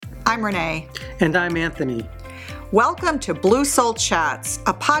I'm Renee. And I'm Anthony. Welcome to Blue Soul Chats,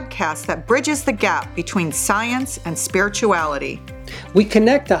 a podcast that bridges the gap between science and spirituality. We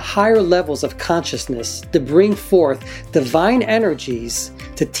connect to higher levels of consciousness to bring forth divine energies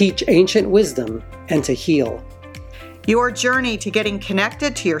to teach ancient wisdom and to heal. Your journey to getting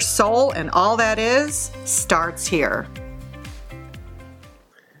connected to your soul and all that is starts here.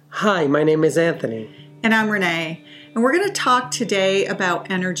 Hi, my name is Anthony. And I'm Renee. And we're going to talk today about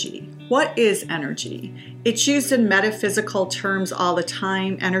energy. What is energy? It's used in metaphysical terms all the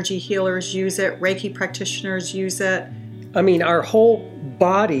time. Energy healers use it. Reiki practitioners use it. Our whole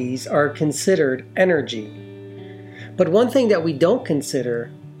bodies are considered energy. But one thing that we don't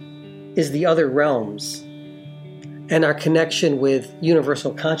consider is the other realms and our connection with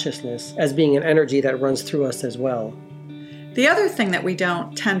universal consciousness as being an energy that runs through us as well. The other thing that we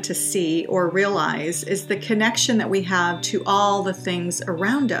don't tend to see or realize is the connection that we have to all the things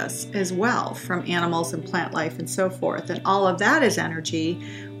around us as well, from animals and plant life and so forth. And all of that is energy,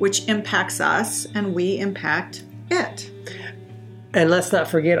 which impacts us and we impact it. And let's not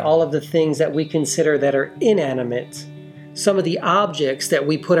forget all of the things that we consider that are inanimate, some of the objects that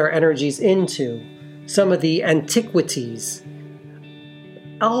we put our energies into, some of the antiquities.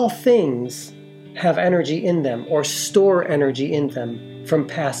 All things have energy in them or store energy in them from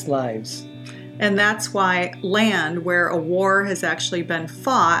past lives. And that's why land where a war has actually been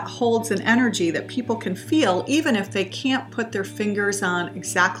fought holds an energy that people can feel even if they can't put their fingers on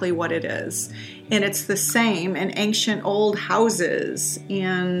exactly what it is. And it's the same in ancient old houses,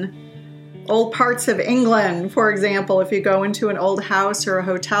 in old parts of England, for example. If you go into an old house or a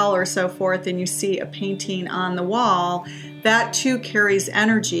hotel or so forth and you see a painting on the wall, that too carries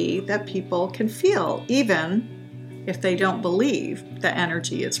energy that people can feel, even if they don't believe that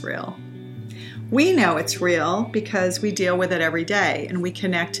energy is real. We know it's real because we deal with it every day and we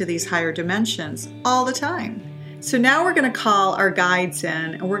connect to these higher dimensions all the time. So now we're going to call our guides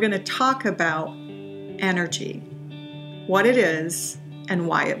in and we're going to talk about energy, what it is and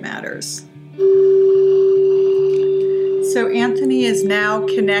why it matters. So Anthony is now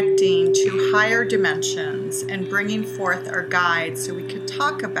connecting to higher dimensions and bringing forth our guides so we can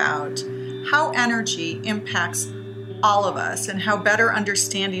talk about how energy impacts all of us and how better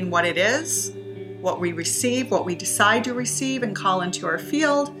understanding what it is, what we receive, what we decide to receive and call into our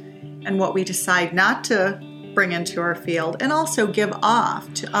field, and what we decide not to bring into our field and also give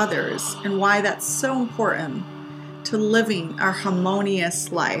off to others, and why that's so important to living our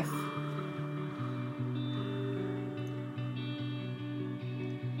harmonious life.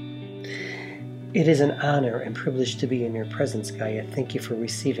 It is an honor and privilege to be in your presence, Gaia. Thank you for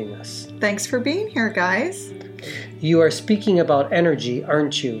receiving us. Thanks for being here, guys. You are speaking about energy,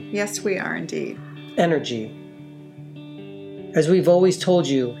 aren't you? Yes, we are indeed. Energy. As we've always told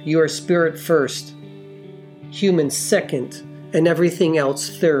you, you are spirit first, human second, and everything else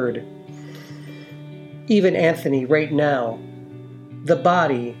third. Even Anthony, right now, the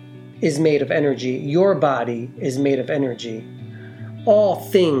body is made of energy. Your body is made of energy. All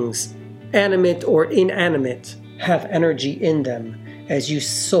things, animate or inanimate, have energy in them, as you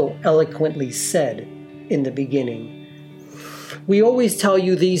so eloquently said in the beginning. We always tell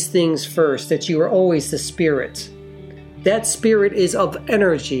you these things first, that you are always the spirit. That spirit is of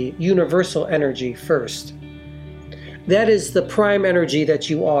energy, universal energy first. That is the prime energy that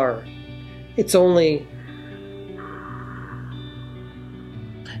you are. It's only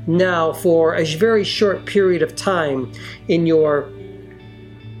now for a very short period of time in your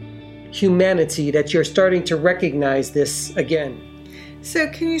humanity that you're starting to recognize this again. So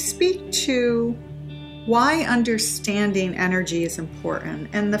can you speak to why understanding energy is important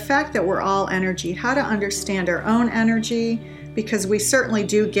and the fact that we're all energy, how to understand our own energy, because we certainly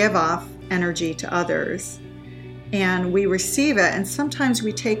do give off energy to others and we receive it, and sometimes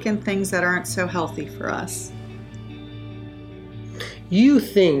we take in things that aren't so healthy for us. You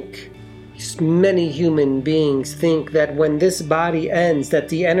think, many human beings think that when this body ends, that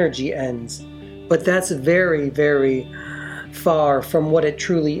the energy ends. But that's very, very far from what it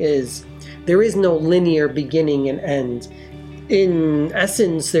truly is. There is no linear beginning and end. In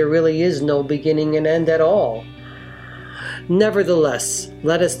essence, there really is no beginning and end at all. Nevertheless,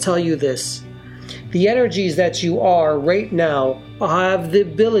 let us tell you this. The energies that you are right now have the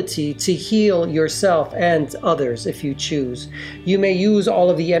ability to heal yourself and others if you choose. You may use all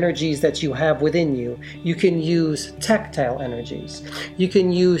of the energies that you have within you. You can use tactile energies. You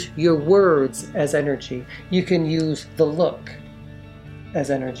can use your words as energy. You can use the look as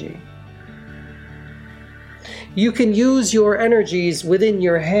energy. You can use your energies within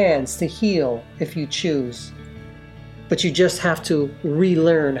your hands to heal if you choose. but you just have to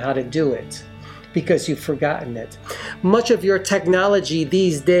relearn how to do it because you've forgotten it. Much of your technology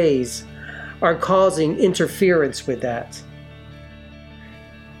these days are causing interference with that.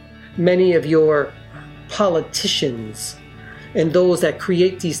 Many of your politicians and those that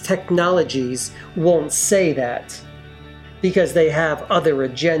create these technologies won't say that because they have other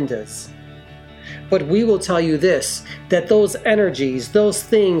agendas. But we will tell you this, that those energies, those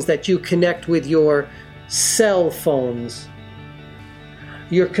things that you connect with your cell phones,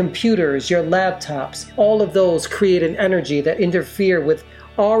 your computers, your laptops, all of those create an energy that interfere with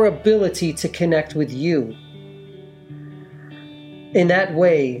our ability to connect with you. In that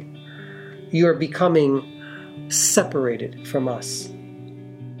way, you're becoming separated from us.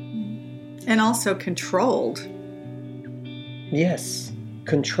 And also controlled. Yes,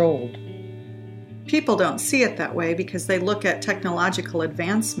 controlled. People don't see it that way because they look at technological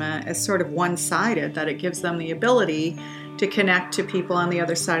advancement as sort of one-sided, that it gives them the ability to connect to people on the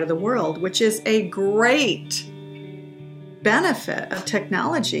other side of the world, which is a great benefit of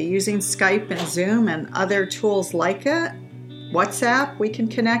technology. Using Skype and Zoom and other tools like it, WhatsApp, we can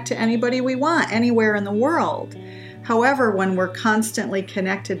connect to anybody we want, anywhere in the world. However, when we're constantly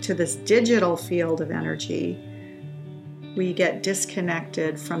connected to this digital field of energy, we get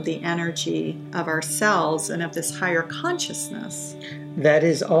disconnected from the energy of ourselves and of this higher consciousness. That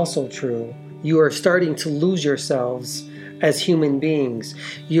is also true. You are starting to lose yourselves as human beings.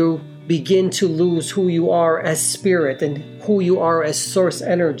 You begin to lose who you are as spirit and who you are as source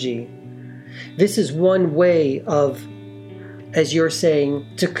energy. This is one way of, as you're saying,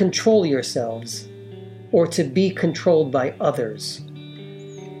 to control yourselves or to be controlled by others.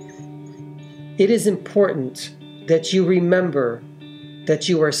 It is important that you remember that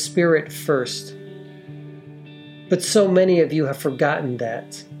you are spirit first. But so many of you have forgotten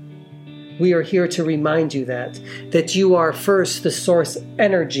that. We are here to remind you that you are first the source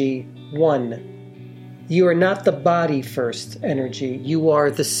energy one. You are not the body first energy. You are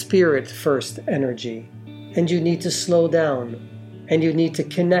the spirit first energy. And you need to slow down. And you need to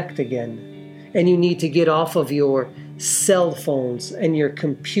connect again. And you need to get off of your cell phones and your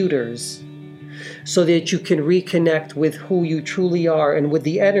computers so that you can reconnect with who you truly are and with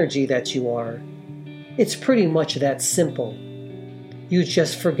the energy that you are. It's pretty much that simple. You've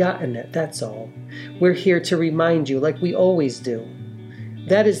just forgotten it, that's all. We're here to remind you like we always do.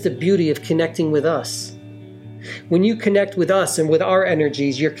 That is the beauty of connecting with us. When you connect with us and with our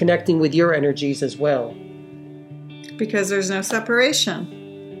energies, you're connecting with your energies as well. Because there's no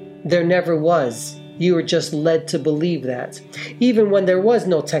separation. There never was. You were just led to believe that. Even when there was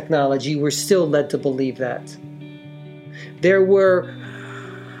no technology, you were still led to believe that. There were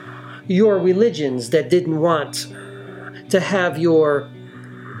your religions that didn't want to have your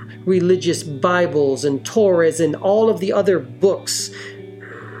religious Bibles and Torahs and all of the other books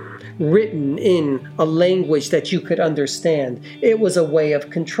written in a language that you could understand. It was a way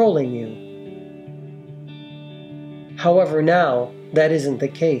of controlling you. However, now that isn't the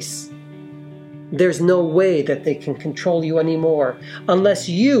case. There's no way that they can control you anymore unless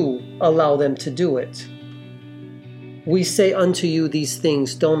you allow them to do it. We say unto you these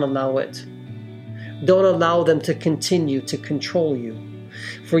things, don't allow it. Don't allow them to continue to control you,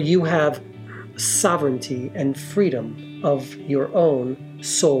 for you have sovereignty and freedom of your own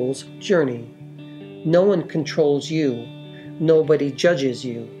soul's journey. No one controls you. Nobody judges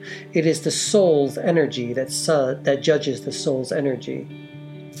you. It is the soul's energy that judges the soul's energy.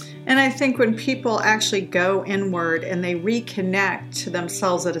 And I think when people actually go inward and they reconnect to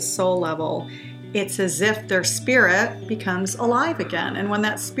themselves at a soul level, it's as if their spirit becomes alive again. And when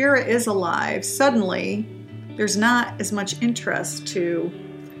that spirit is alive, suddenly there's not as much interest to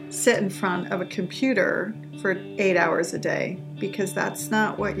sit in front of a computer for 8 hours a day, because that's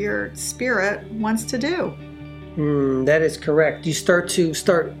not what your spirit wants to do. That is correct. You start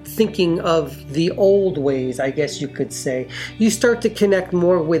thinking of the old ways, I guess you could say. You start to connect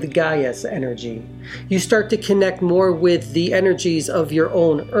more with Gaia's energy. You start to connect more with the energies of your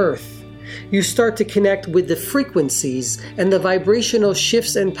own earth. You start to connect with the frequencies and the vibrational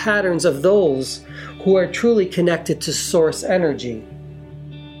shifts and patterns of those who are truly connected to source energy.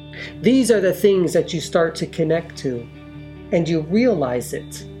 These are the things that you start to connect to, and you realize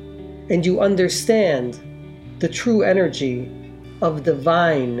it, and you understand the true energy of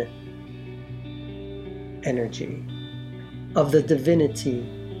divine energy, of the divinity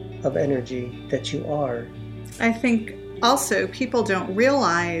of energy that you are. I think also people don't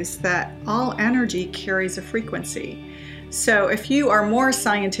realize that all energy carries a frequency. So if you are more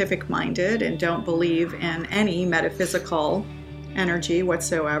scientific minded and don't believe in any metaphysical energy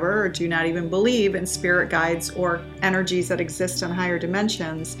whatsoever, or do not even believe in spirit guides or energies that exist in higher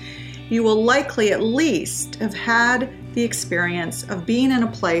dimensions, you will likely at least have had the experience of being in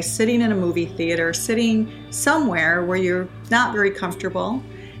a place, sitting in a movie theater, sitting somewhere where you're not very comfortable,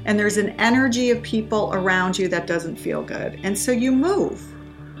 and there's an energy of people around you that doesn't feel good. And so you move.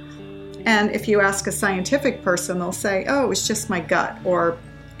 And if you ask a scientific person, they'll say, oh, it was just my gut, or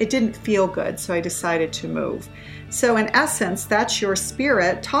it didn't feel good, so I decided to move. So in essence, that's your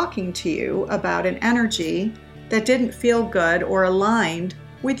spirit talking to you about an energy that didn't feel good or aligned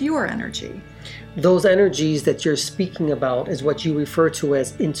with your energy. Those energies that you're speaking about is what you refer to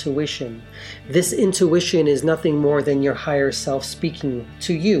as intuition. This intuition is nothing more than your higher self speaking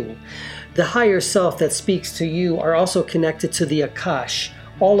to you. The higher self that speaks to you are also connected to the Akash,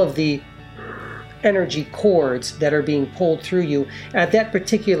 all of the energy cords that are being pulled through you at that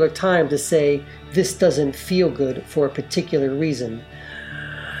particular time to say, this doesn't feel good for a particular reason.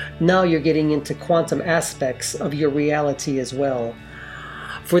 Now you're getting into quantum aspects of your reality as well.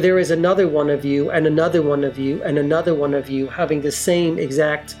 For there is another one of you, and another one of you, and another one of you having the same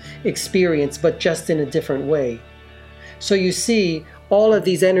exact experience, but just in a different way. So you see, all of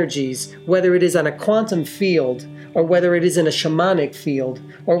these energies, whether it is on a quantum field, or whether it is in a shamanic field,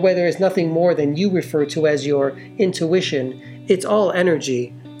 or whether it's nothing more than you refer to as your intuition, it's all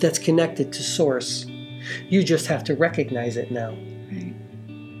energy that's connected to source. You just have to recognize it now. Right.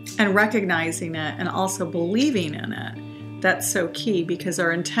 And recognizing it and also believing in it. That's so key, because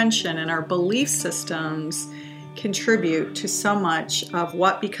our intention and our belief systems contribute to so much of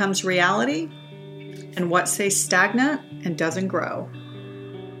what becomes reality and what stays stagnant and doesn't grow.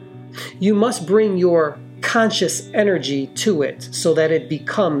 You must bring your conscious energy to it so that it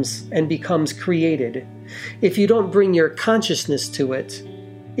becomes created. If you don't bring your consciousness to it,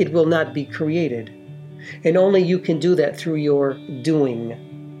 it will not be created. And only you can do that through your doing.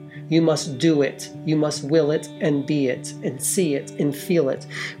 You must do it. You must will it and be it and see it and feel it,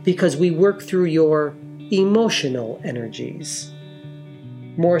 because we work through your emotional energies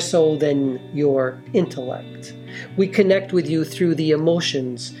more so than your intellect. We connect with you through the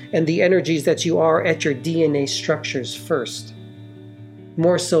emotions and the energies that you are at your DNA structures first,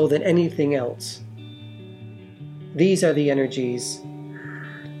 more so than anything else. These are the energies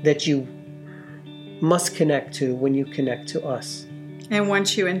that you must connect to when you connect to us. And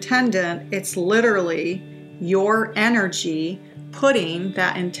once you intend it, it's literally your energy putting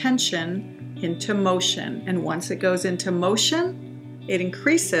that intention into motion. And once it goes into motion, it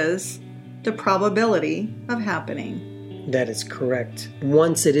increases the probability of happening. That is correct.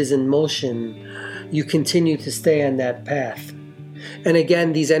 Once it is in motion, you continue to stay on that path. And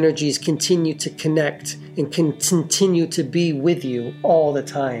again, these energies continue to connect and can continue to be with you all the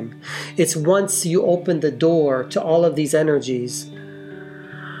time. It's once you open the door to all of these energies,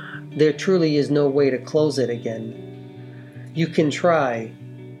 there truly is no way to close it again. You can try,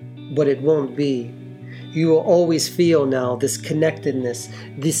 but it won't be. You will always feel now this connectedness,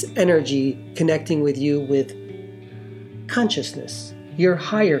 this energy connecting with you with consciousness, your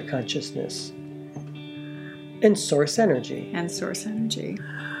higher consciousness, and source energy. And source energy.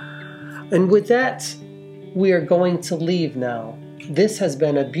 And with that, we are going to leave now. This has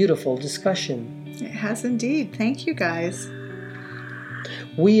been a beautiful discussion. It has indeed. Thank you, guys.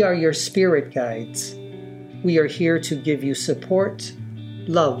 We are your spirit guides. We are here to give you support,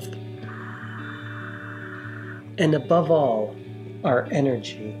 love, and above all, our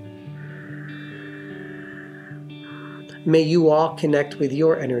energy. May you all connect with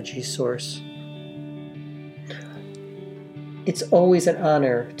your energy source. It's always an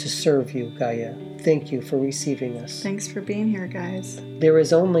honor to serve you, Gaia. Thank you for receiving us. Thanks for being here, guys. There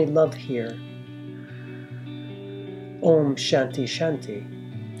is only love here. Om Shanti Shanti.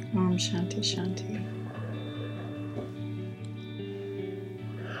 Om Shanti Shanti.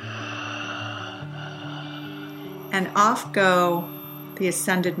 And off go the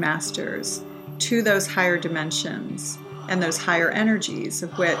Ascended Masters to those higher dimensions and those higher energies,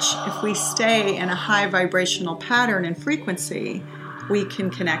 of which, if we stay in a high vibrational pattern and frequency, we can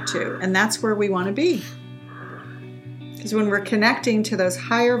connect to. And that's where we want to be. Because when we're connecting to those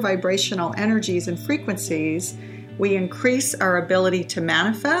higher vibrational energies and frequencies, we increase our ability to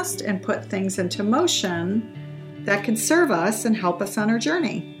manifest and put things into motion that can serve us and help us on our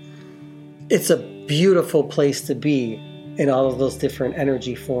journey. It's a beautiful place to be in all of those different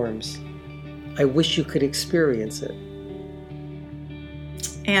energy forms. I wish you could experience it.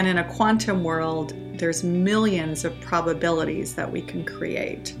 And in a quantum world, there's millions of probabilities that we can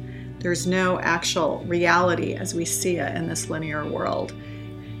create. There's no actual reality as we see it in this linear world.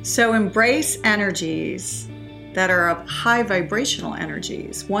 So embrace energies that are of high vibrational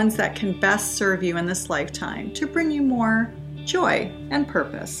energies, ones that can best serve you in this lifetime to bring you more joy and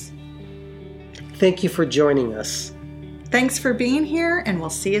purpose. Thank you for joining us. Thanks for being here, and we'll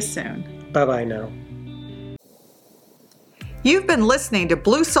see you soon. Bye-bye now. You've been listening to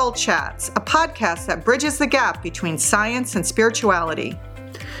Blue Soul Chats, a podcast that bridges the gap between science and spirituality.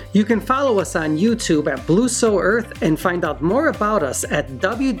 You can follow us on YouTube at Blue Soul Earth and find out more about us at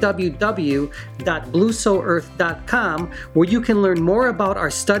www.bluesoulearth.com, where you can learn more about our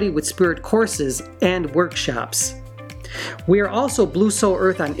Study with Spirit courses and workshops. We are also Blue Soul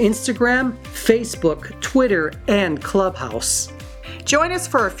Earth on Instagram, Facebook, Twitter, and Clubhouse. Join us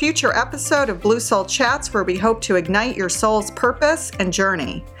for a future episode of Blue Soul Chats, where we hope to ignite your soul's purpose and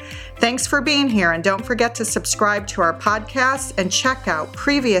journey. Thanks for being here, and don't forget to subscribe to our podcast and check out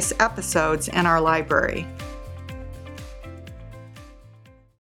previous episodes in our library.